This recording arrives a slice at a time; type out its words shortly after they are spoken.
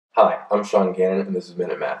Hi, I'm Sean Gannon, and this is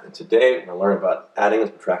Minute Math. And today we're going to learn about adding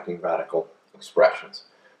and subtracting radical expressions.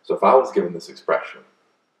 So if I was given this expression,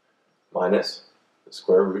 minus the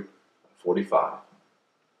square root of 45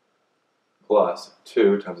 plus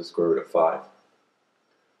 2 times the square root of 5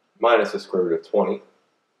 minus the square root of 20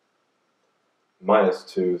 minus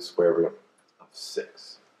 2 square root of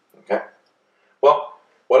 6. Okay? Well,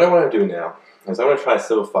 what I want to do now is I want to try to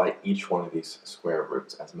simplify each one of these square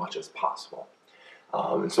roots as much as possible.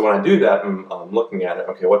 And so when I do that, I'm looking at it,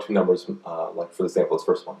 okay, what two numbers, like for example, this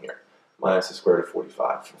first one here, minus the square root of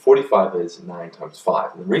 45. 45 is 9 times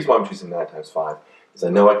 5. And the reason why I'm choosing 9 times 5 is I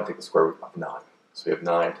know I can take the square root of 9. So we have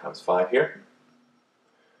 9 times 5 here,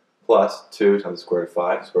 plus 2 times the square root of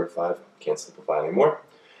 5. The square root of 5 can't simplify anymore.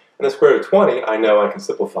 And the square root of 20, I know I can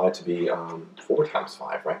simplify to be 4 times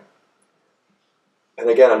 5, right? And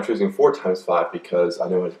again, I'm choosing 4 times 5 because I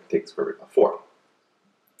know I can take the square root of 4.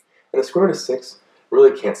 And the square root of 6,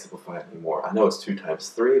 really can't simplify it anymore. I know it's 2 times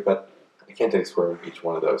 3, but I can't take the square root of each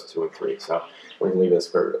one of those, 2 and 3. So we're going to leave the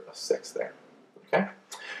square root of 6 there. Okay?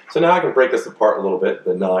 So now I can break this apart a little bit.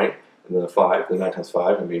 The 9 and then the 5. The 9 times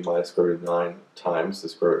 5 can be minus square root of 9 times the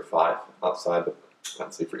square root of 5 outside the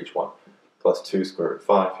parentheses for each one. Plus 2 square root of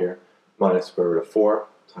 5 here. Minus square root of 4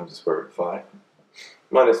 times the square root of 5.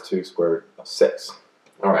 Minus 2 square root of 6.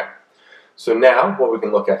 Alright. So now what we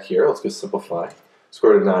can look at here, let's just simplify.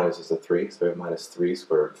 Square root of 9 is just a 3, so we have minus 3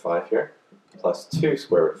 square root of 5 here, plus 2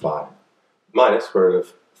 square root of 5, minus square root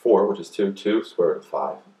of 4, which is 2 square root of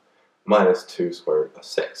 5, minus 2 square root of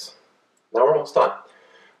 6. Now we're almost done.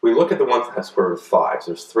 We look at the ones that have square root of 5,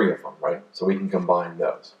 so there's 3 of them, right? So we can combine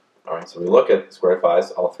those. Alright, so we look at square root of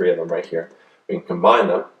 5s, all 3 of them right here. We can combine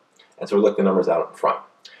them, and so we look the numbers out in front.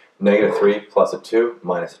 Negative 3 plus a 2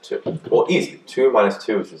 minus a 2. Well, easy. 2 minus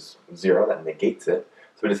 2 is just 0, that negates it.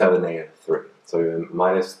 So we just have the negative 3. So we have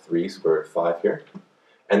minus 3 square root of 5 here.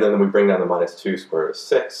 And then we bring down the minus 2 square root of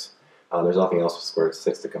 6. There's nothing else with square root of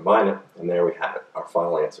 6 to combine it. And there we have it, our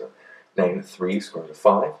final answer. Negative 3 square root of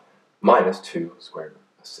 5 minus 2 square root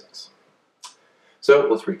of 6. So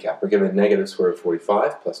let's recap. We're given negative square root of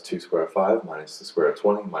 45 plus 2 square root of 5 minus the square root of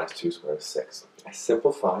 20 minus 2 square root of 6. I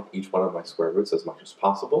simplified each one of my square roots as much as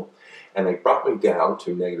possible, and they brought me down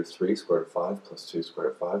to negative 3 square root of 5 plus 2 square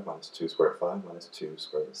root of 5 minus 2 square root of 5 minus 2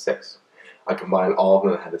 square root of 6. I combined all of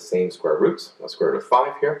them that had the same square roots, the square root of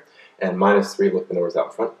 5 here, and minus 3, look the numbers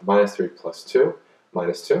out front, minus 3 plus 2,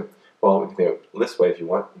 minus 2. Well, we can think of it this way if you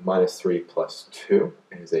want. Minus 3 plus 2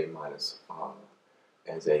 is a minus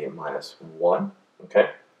 1, okay?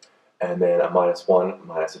 And then a minus 1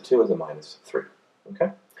 minus a 2 is a minus 3,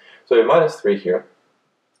 okay? So we have minus 3 here,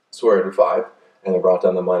 square root of 5, and then brought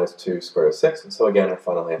down the minus 2 square root of 6, and so again our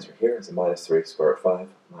final answer here is a minus 3 square root of 5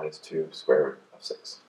 minus 2 square root of 6.